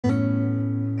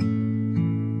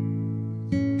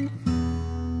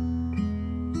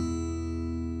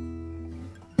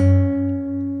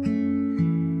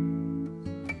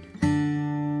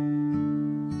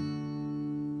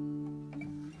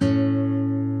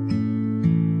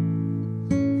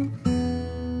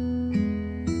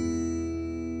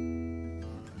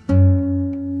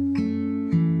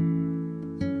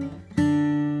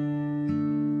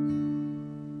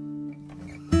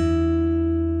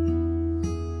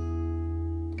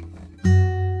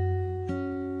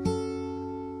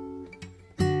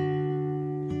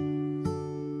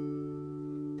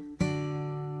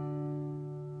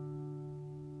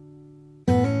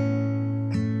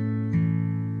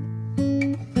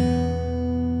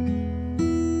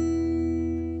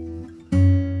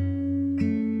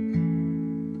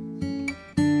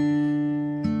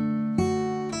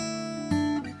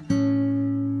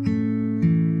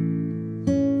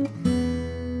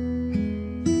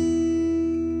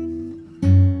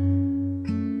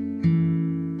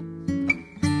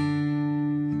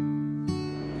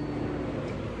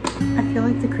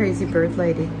crazy bird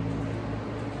lady.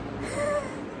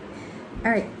 All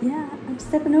right, yeah, I'm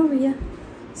stepping over you.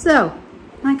 So,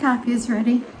 my coffee is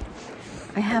ready.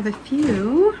 I have a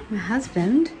few. My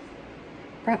husband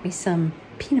brought me some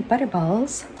peanut butter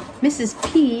balls. Mrs.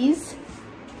 P's.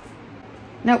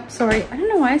 Nope, sorry. I don't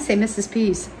know why I say Mrs.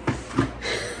 P's.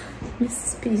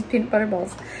 Mrs. P's peanut butter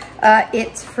balls.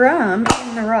 It's from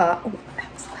In the Raw. Oh,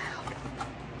 that was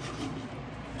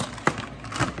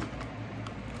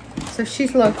loud. So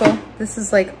she's local. This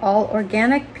is like all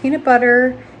organic peanut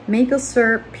butter, maple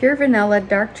syrup, pure vanilla,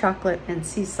 dark chocolate, and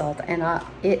sea salt. And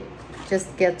it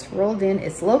just gets rolled in.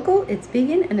 It's local, it's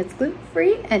vegan, and it's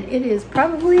gluten-free, and it is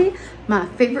probably my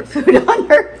favorite food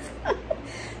on earth.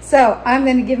 So I'm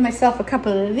gonna give myself a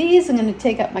couple of these. I'm gonna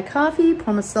take out my coffee,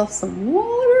 pour myself some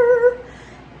water,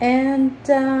 and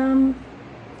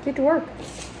get to work.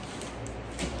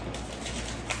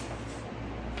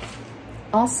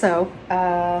 Also,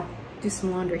 do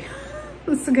some laundry.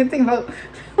 That's the good thing about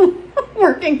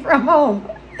working from home.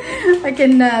 I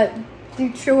can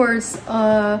do chores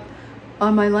on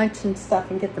my lunch and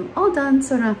stuff and get them all done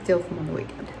so I don't have to deal with them on the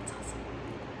weekend. It's awesome.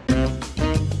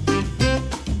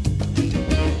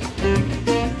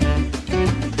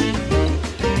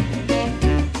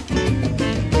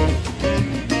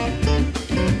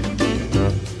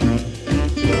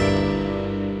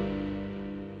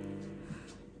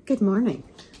 Good morning.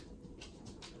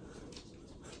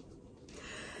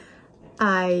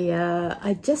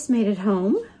 I just made it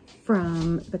home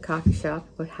from the coffee shop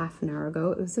about half an hour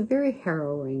ago. It was a very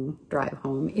harrowing drive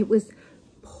home. It was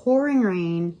pouring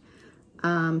rain,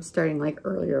 starting like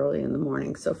early in the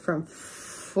morning. So from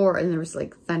 4, and there was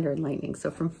like thunder and lightning.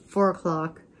 So from 4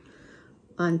 o'clock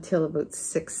until about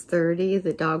 6:30,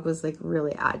 the dog was like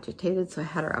really agitated. So I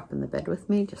had her up in the bed with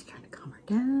me, just trying to calm her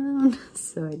down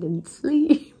so I didn't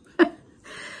sleep.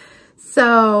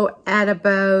 So at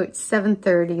about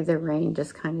 7:30, the rain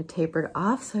just kind of tapered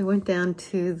off. So I went down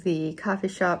to the coffee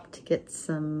shop to get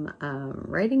some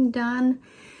writing done.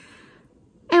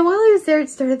 And while I was there, it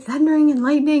started thundering and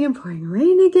lightning and pouring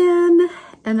rain again.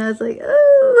 And I was like,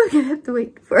 oh, I'm gonna have to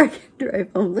wait before I can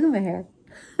drive home. Look at my hair.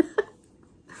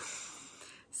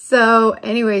 So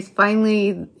anyways,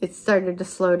 finally it started to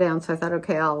slow down. So I thought,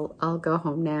 okay, I'll go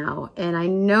home now. And I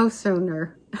no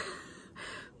sooner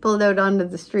pulled out onto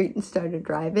the street and started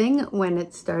driving when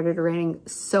it started raining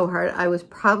so hard. There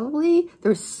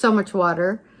was so much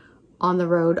water on the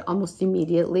road almost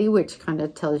immediately, which kind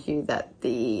of tells you that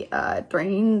the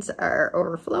drains are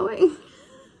overflowing.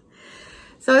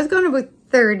 So I was going about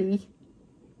 30.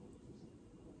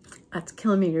 That's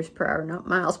kilometers per hour, not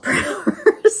miles per hour.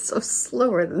 So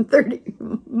slower than 30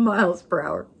 miles per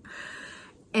hour.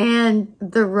 And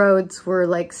the roads were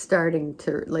like starting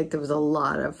to, like there was a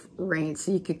lot of rain.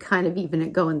 So you could kind of, even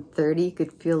at going 30, you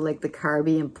could feel like the car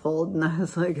being pulled. And I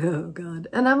was like, oh God.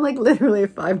 And I'm like literally a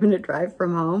 5-minute drive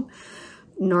from home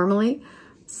normally.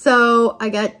 So I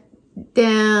got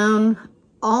down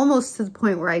almost to the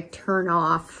point where I turn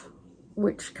off,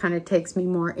 which kind of takes me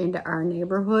more into our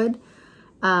neighborhood.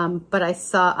 But I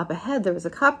saw up ahead, there was a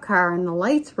cop car and the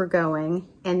lights were going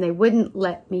and they wouldn't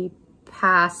let me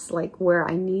pass like where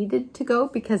I needed to go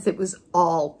because it was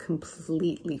all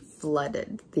completely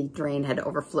flooded. The drain had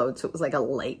overflowed, so it was like a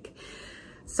lake.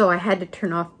 So I had to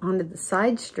turn off onto the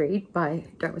side street by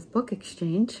Dartmouth Book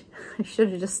Exchange. I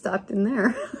should have just stopped in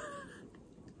there.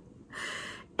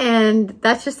 And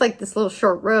that's just like this little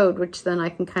short road, which then I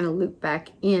can kind of loop back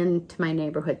into my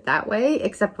neighborhood that way.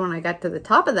 Except when I got to the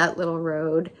top of that little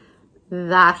road,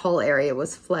 that whole area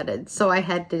was flooded. So I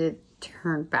had to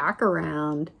turn back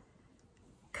around,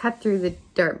 cut through the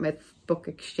Dartmouth Book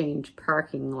Exchange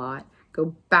parking lot,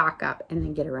 go back up and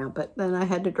then get around. But then I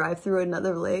had to drive through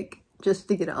another lake just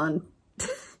to get on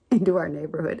into our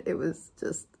neighborhood. It was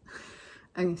just,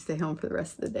 I'm gonna stay home for the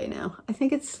rest of the day now. I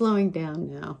think it's slowing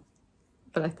down now,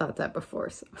 but I thought that before.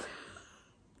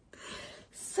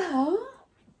 So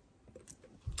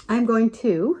I'm going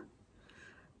to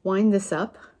wind this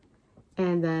up,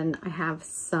 and then I have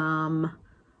some,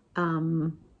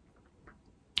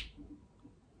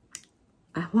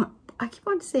 I keep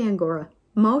wanting to say Angora,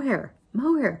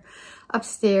 mohair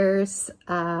upstairs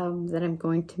that I'm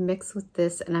going to mix with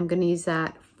this, and I'm going to use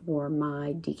that for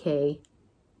my DK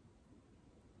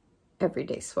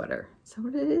everyday sweater. Is that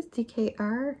what it is? DK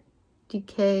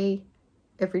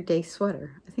everyday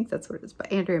sweater. I think that's what it is, by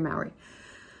Andrea Mowry.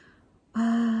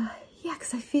 Yeah,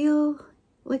 because I feel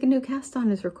like a new cast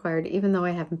on is required, even though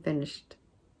I haven't finished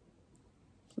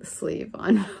the sleeve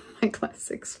on my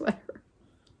classic sweater.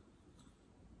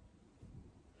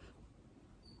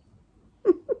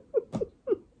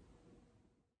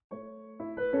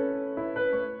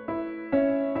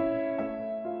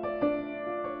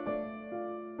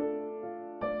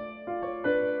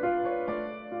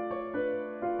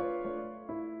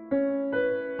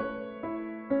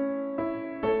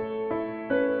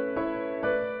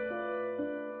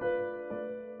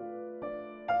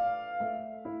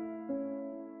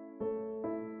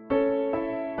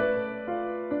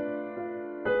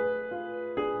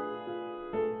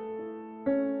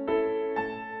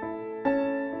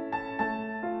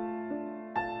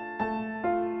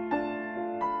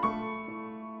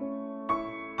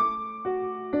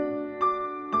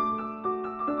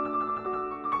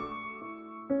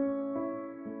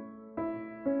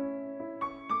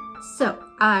 So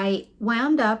I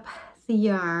wound up the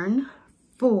yarn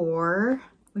for,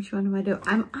 which one am I doing?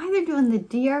 I'm either doing the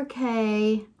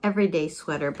DRK everyday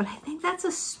sweater, but I think that's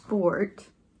a sport,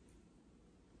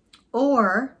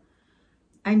 or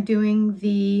I'm doing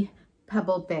the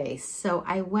Pebble Base. So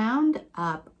I wound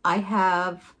up, I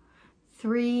have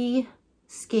 3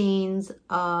 skeins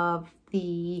of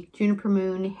the Juniper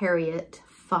Moon Harriet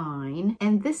Fine,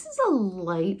 and this is a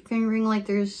light fingering, like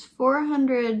there's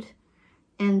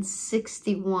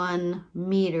 461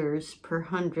 meters per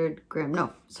 100 gram.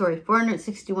 No, sorry,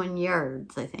 461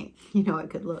 yards, I think. You know, I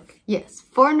could look. Yes,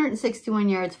 461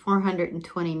 yards,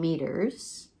 420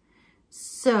 meters.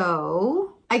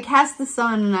 So I cast this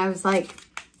on and I was like,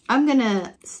 I'm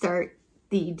gonna start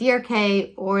the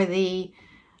DRK or the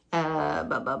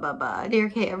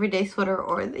DRK Everyday Sweater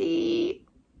or the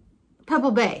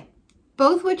Pebble Bay,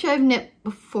 both which I've knit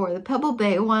before. The Pebble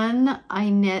Bay one I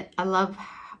knit, I love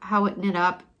how it knit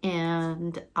up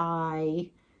and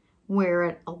I wear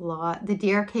it a lot. The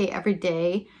DRK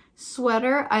Everyday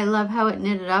Sweater, I love how it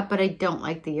knitted up, but I don't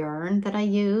like the yarn that I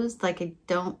used. Like, I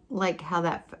don't like how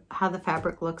the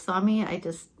fabric looks on me. I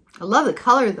love the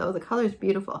color though. The color is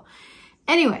beautiful.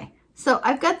 Anyway, so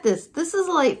I've got this. This is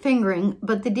a light fingering,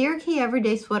 but the DRK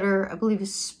Everyday Sweater, I believe,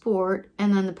 is Sport,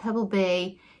 and then the Pebble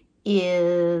Bay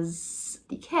is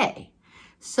DK.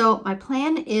 So my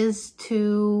plan is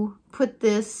to put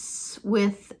this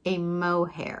with a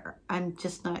mohair. I'm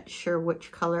just not sure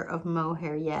which color of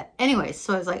mohair yet. Anyway,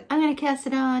 so I was like, I'm gonna cast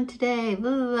it on today,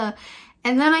 blah, blah, blah.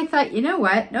 And then I thought, you know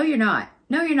what? No, you're not.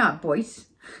 No, you're not, boys.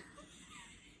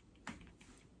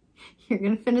 You're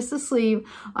gonna finish the sleeve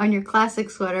on your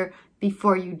classic sweater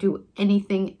before you do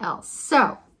anything else.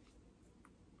 So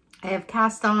I have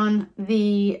cast on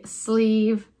the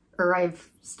sleeve, or I've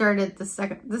started the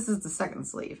second, this is the second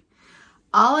sleeve.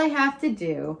 All I have to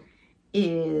do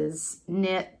is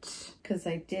knit, because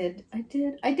I did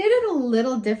it a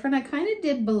little different. I kind of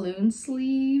did balloon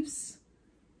sleeves,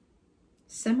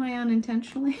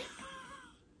 semi-unintentionally.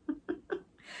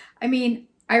 I mean,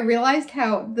 I realized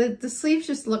how the sleeves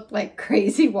just looked like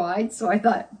crazy wide, so I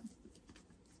thought,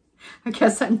 I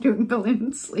guess I'm doing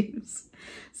balloon sleeves.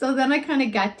 So then I kind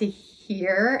of got to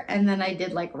here, and then I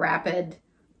did like rapid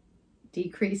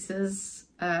decreases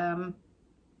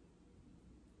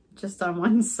just on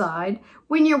one side.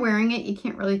 When you're wearing it, you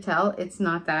can't really tell. It's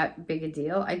not that big a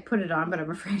deal. I put it on, but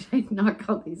I'm afraid I'd knock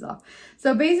all these off.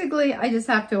 So basically, I just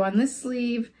have to, on this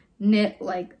sleeve, knit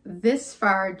like this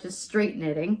far, just straight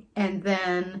knitting. And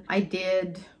then I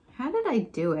did, how did I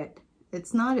do it?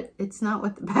 It's not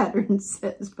what the pattern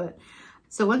says, but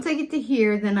so once I get to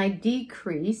here, then I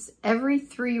decrease every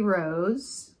 3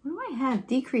 rows. What do I have?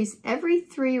 Decrease every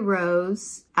 3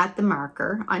 rows at the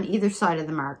marker, on either side of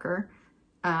the marker,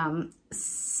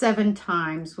 7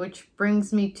 times, which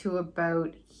brings me to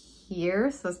about here.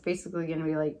 So it's basically going to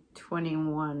be like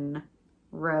 21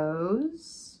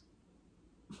 rows.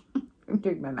 I'm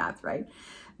doing my math right.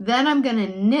 Then I'm going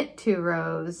to knit 2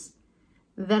 rows.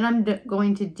 Then I'm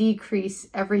going to decrease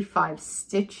every 5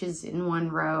 stitches in 1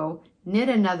 row, knit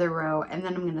another row, and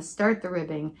then I'm going to start the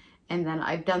ribbing. And then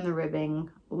I've done the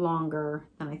ribbing longer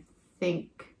than I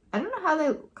think. I don't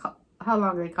know how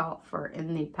long they call it for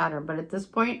in the pattern, but at this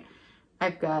point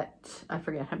I've got, I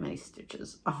forget how many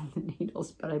stitches on the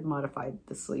needles, but I've modified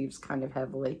the sleeves kind of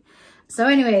heavily. So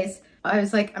anyways, I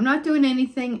was like, I'm not doing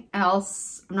anything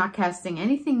else. I'm not casting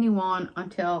anything new on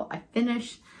until I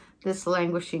finish this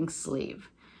languishing sleeve.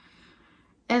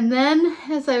 And then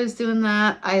as I was doing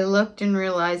that, I looked and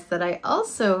realized that I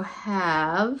also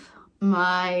have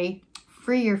my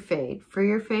Free Your Fade,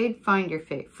 Find Your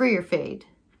Fade, Free Your Fade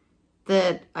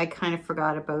that I kind of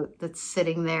forgot about, that's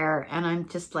sitting there, and I'm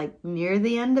just like near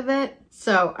the end of it.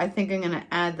 So I think I'm gonna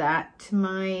add that to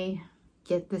my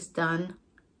get this done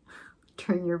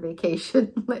during your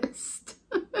vacation list.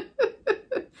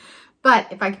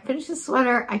 But if I can finish the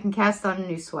sweater, I can cast on a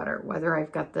new sweater, whether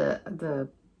I've got the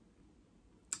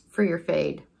Free Your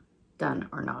Fade done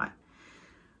or not.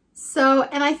 So,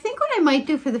 and I think what I might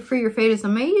do for the Free Your Fade is I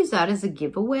may use that as a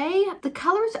giveaway. The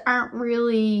colors aren't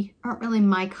really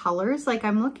my colors. Like,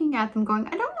 I'm looking at them going,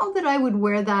 I don't know that I would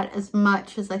wear that as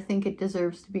much as I think it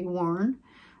deserves to be worn.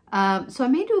 So I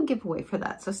may do a giveaway for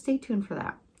that. So stay tuned for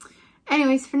that.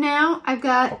 Anyways, for now, I've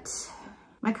got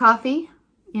my coffee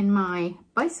in my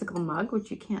bicycle mug,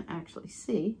 which you can't actually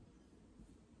see.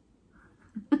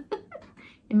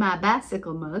 In my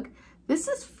bicycle mug. This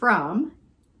is from,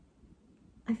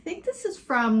 I think this is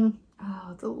from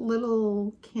the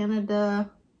Little Canada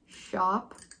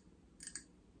shop.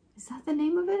 Is that the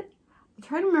name of it? I'll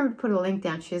try to remember to put a link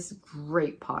down. She has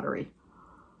great pottery.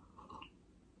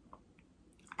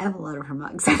 I have a lot of her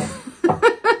mugs.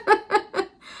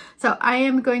 So I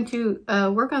am going to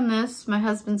work on this. My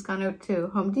husband's gone out to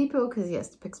Home Depot because he has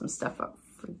to pick some stuff up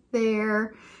for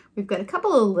there. We've got a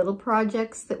couple of little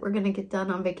projects that we're going to get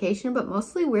done on vacation, but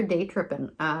mostly we're day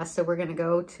tripping. So we're going to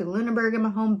go to Lunenburg in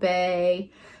Mahone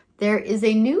Bay. There is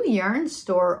a new yarn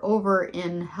store over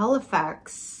in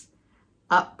Halifax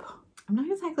up. I'm not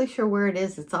exactly sure where it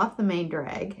is. It's off the main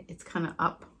drag. It's kind of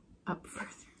up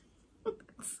further.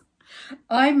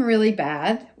 I'm really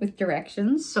bad with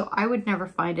directions, so I would never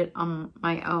find it on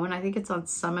my own. I think it's on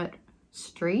Summit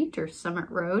Street or Summit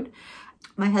Road.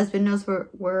 My husband knows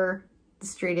where the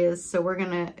street is, so we're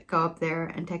gonna go up there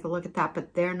and take a look at that,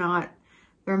 but they're on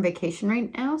vacation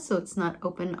right now, so it's not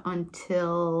open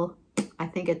until, I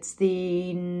think it's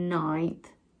the 9th.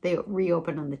 They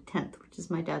reopen on the 10th, which is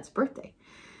my dad's birthday.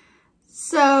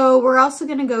 So we're also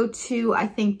going to go to, I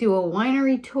think, do a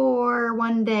winery tour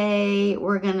one day.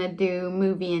 We're going to do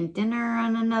movie and dinner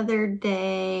on another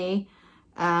day.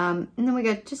 And then we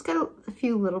just got a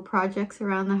few little projects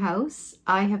around the house.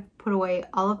 I have put away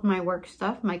all of my work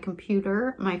stuff, my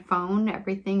computer, my phone,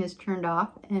 everything is turned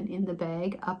off and in the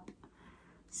bag up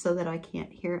so that I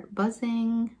can't hear it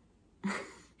buzzing.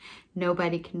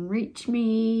 Nobody can reach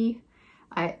me.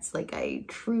 It's like a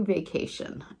true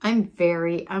vacation. I'm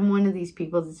one of these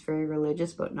people that's very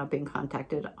religious about not being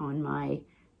contacted on my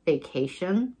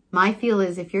vacation. My feel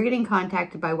is if you're getting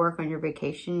contacted by work on your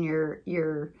vacation,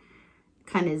 your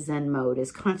kind of Zen mode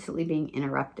is constantly being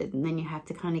interrupted, and then you have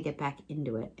to kind of get back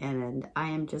into it. And I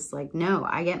am just like, no,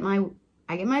 I get my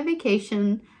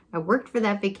vacation. I worked for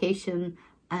that vacation.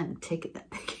 I'm taking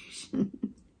that vacation.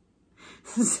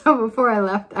 So before I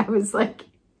left, I was like,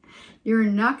 you're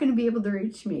not going to be able to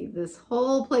reach me. This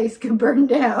whole place can burn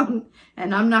down,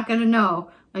 and I'm not going to know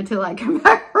until I come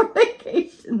back from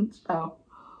vacation. So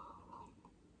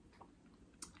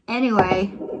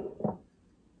anyway,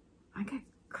 I got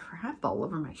crap all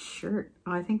over my shirt.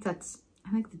 Oh, I think the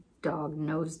dog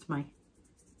nosed my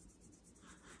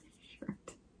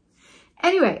shirt.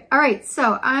 Anyway, all right,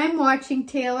 so I'm watching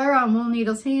Taylor on Wool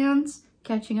Needles Hands,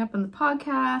 catching up on the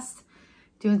podcast,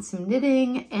 doing some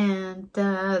knitting, and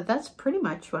that's pretty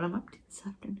much what I'm up to this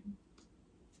afternoon.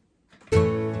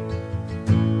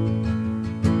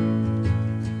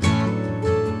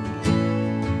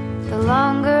 The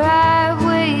longer I've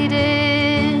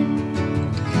waited,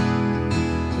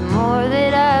 the more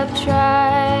that I've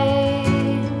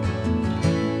tried.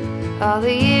 All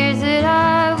the years that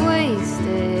I've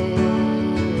wasted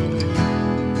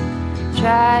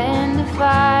trying to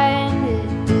find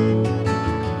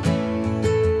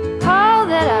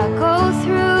that I go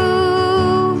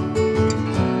through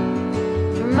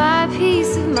for my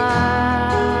peace of mind.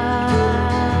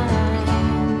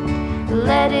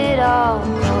 Let it all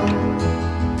go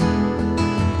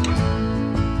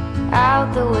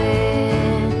out the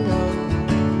window.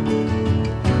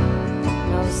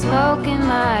 No smoke in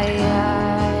my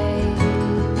eyes.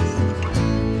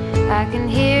 I can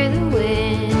hear the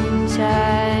wind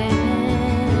chiming.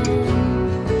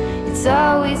 It's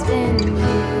always been you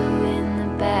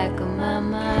back of my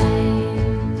mind.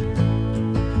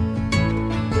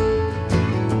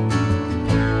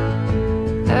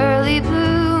 Early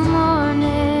blue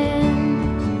morning,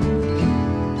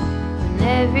 when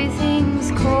everything's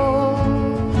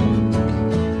cold,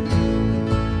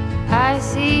 I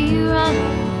see you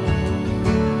running,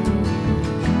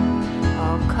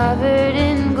 all covered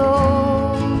in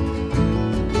gold.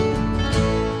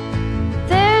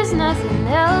 There's nothing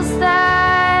else that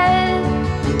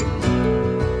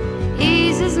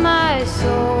my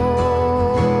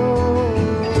soul.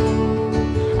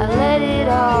 I let it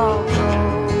all go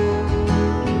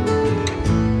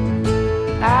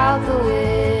out the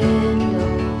window.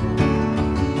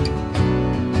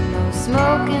 No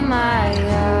smoke in my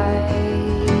eyes.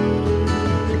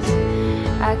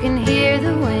 I can hear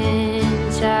the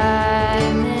wind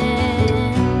chiming.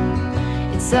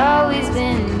 It's always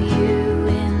been you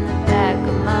in the back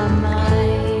of my mind.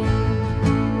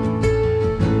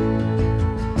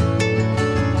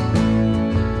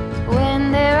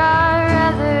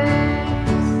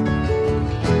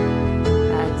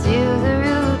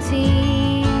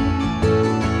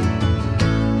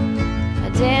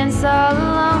 All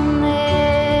along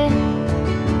there,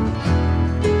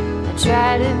 I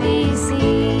try to be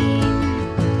seen.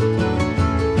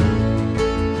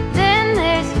 Then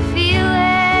there's a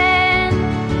feeling,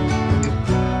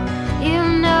 you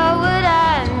know what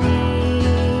I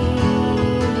mean.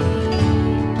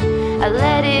 I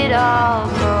let it all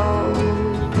go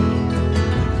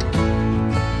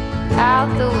out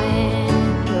the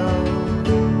window.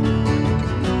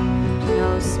 No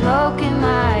smoke in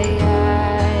my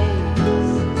eyes.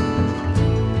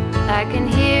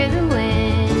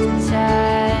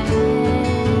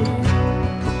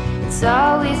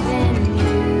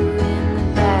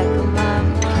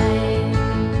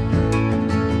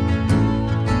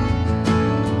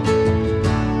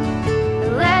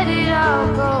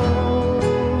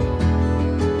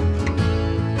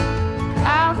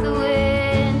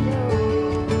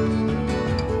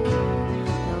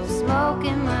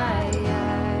 look in my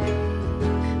eyes.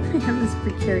 I have this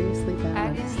precariously I can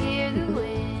balanced. hear the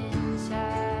wind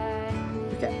sigh.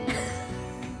 Okay.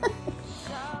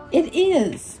 It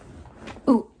is.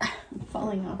 Oh, I'm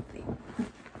falling off the.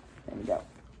 There we go.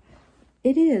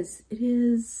 It is. It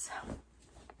is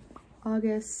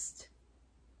August.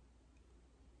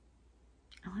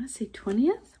 I want to say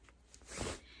 20th.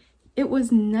 It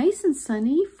was nice and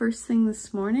sunny first thing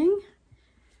this morning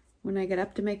when I got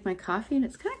up to make my coffee, and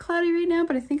it's kind of cloudy right now,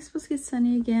 but I think it's supposed to get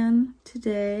sunny again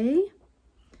today.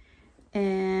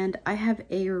 And I have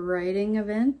a writing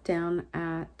event down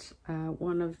at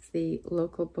one of the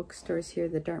local bookstores here,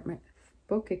 the Dartmouth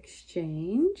Book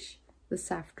Exchange,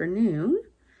 this afternoon.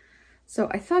 So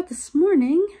I thought this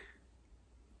morning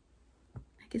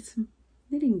I'd get some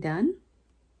knitting done.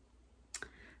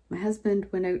 My husband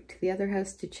went out to the other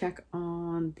house to check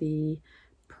on the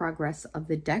progress of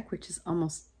the deck, which is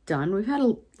almost done. We've had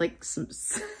like some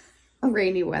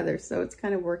rainy weather, so it's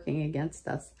kind of working against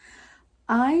us.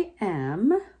 I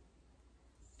am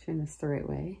trying this the right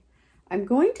way. I'm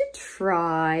going to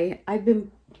try, I've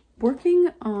been working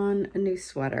on a new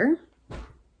sweater,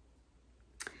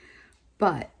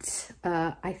 but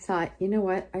I thought, you know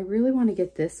what, I really want to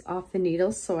get this off the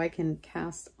needle so I can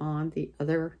cast on the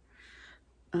other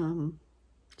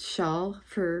shawl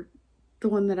for the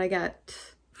one that I got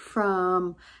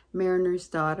from Mariner's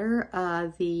Daughter.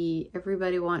 The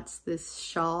Everybody Wants This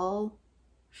shawl.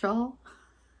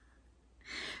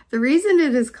 The reason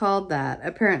it is called that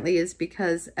apparently is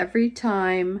because every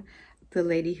time the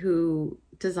lady who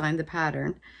designed the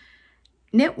pattern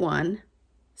knit one,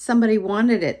 somebody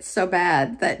wanted it so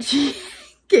bad that she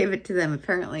gave it to them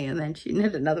apparently, and then she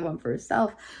knit another one for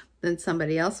herself. Then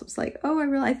somebody else was like, oh,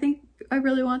 I think I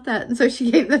really want that. And so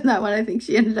she gave them that one. I think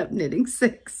she ended up knitting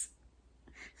 6.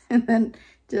 And then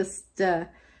just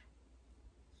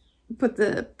put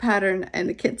the pattern and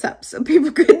the kits up so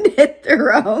people could knit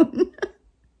their own.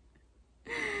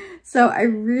 So I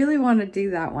really want to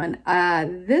do that one.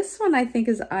 This one I think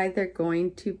is either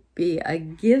going to be a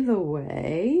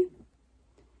giveaway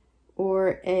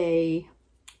or a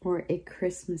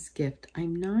Christmas gift.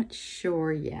 I'm not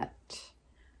sure yet.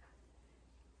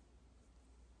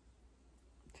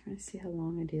 I'm trying to see how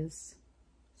long it is.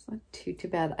 It's not too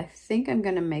bad. I think I'm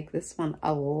going to make this one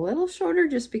a little shorter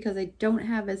just because I don't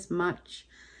have as much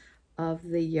of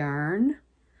the yarn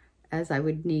as I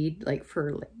would need, like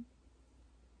for like,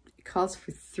 it calls for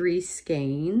 3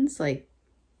 skeins, like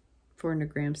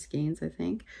 400 gram skeins, I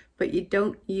think, but you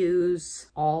don't use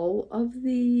all of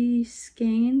the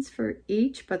skeins for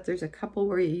each, but there's a couple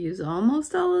where you use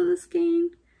almost all of the skein.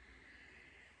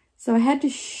 So I had to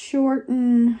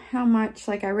shorten how much,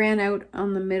 like I ran out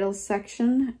on the middle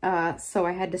section, so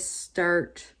I had to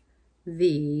start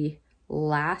the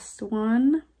last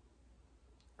one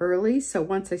early. So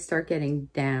once I start getting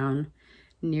down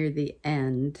near the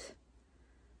end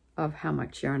of how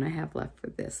much yarn I have left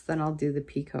for this, then I'll do the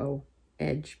picot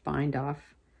edge bind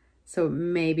off. So it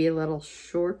may be a little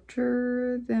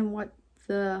shorter than what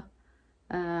the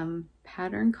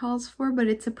pattern calls for, but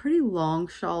it's a pretty long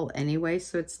shawl anyway,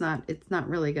 so it's not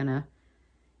really gonna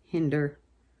hinder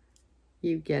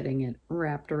you getting it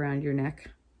wrapped around your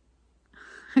neck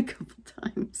a couple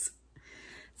times.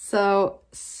 So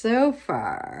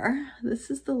far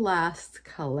this is the last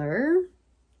color,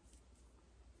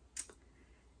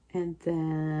 and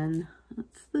then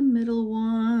that's the middle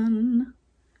one,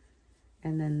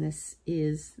 and then this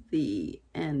is the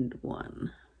end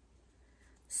one.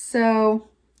 So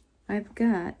I've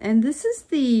got, and this is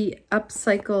the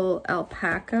upcycle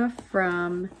alpaca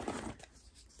from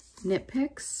Knit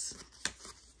Picks.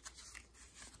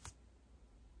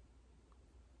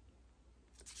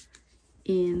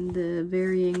 In the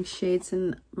varying shades,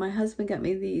 and my husband got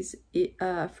me these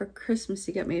for Christmas.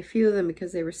 He got me a few of them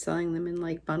because they were selling them in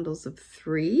like bundles of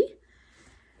 3.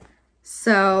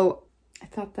 So I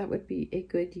thought that would be a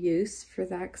good use for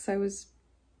that, because I was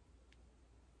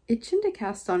itching to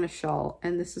cast on a shawl,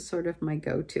 and this is sort of my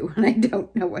go-to when I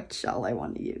don't know what shawl I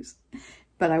want to use,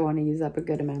 but I want to use up a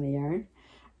good amount of yarn.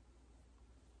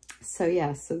 So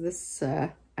yeah, so this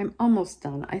I'm almost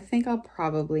done. I think I'll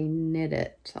probably knit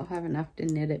it. I'll have enough to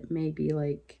knit it maybe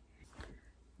like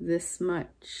this much,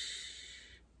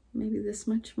 maybe this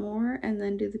much more, and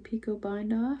then do the picot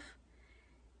bind off.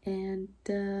 And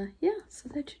yeah, so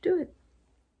that should do it.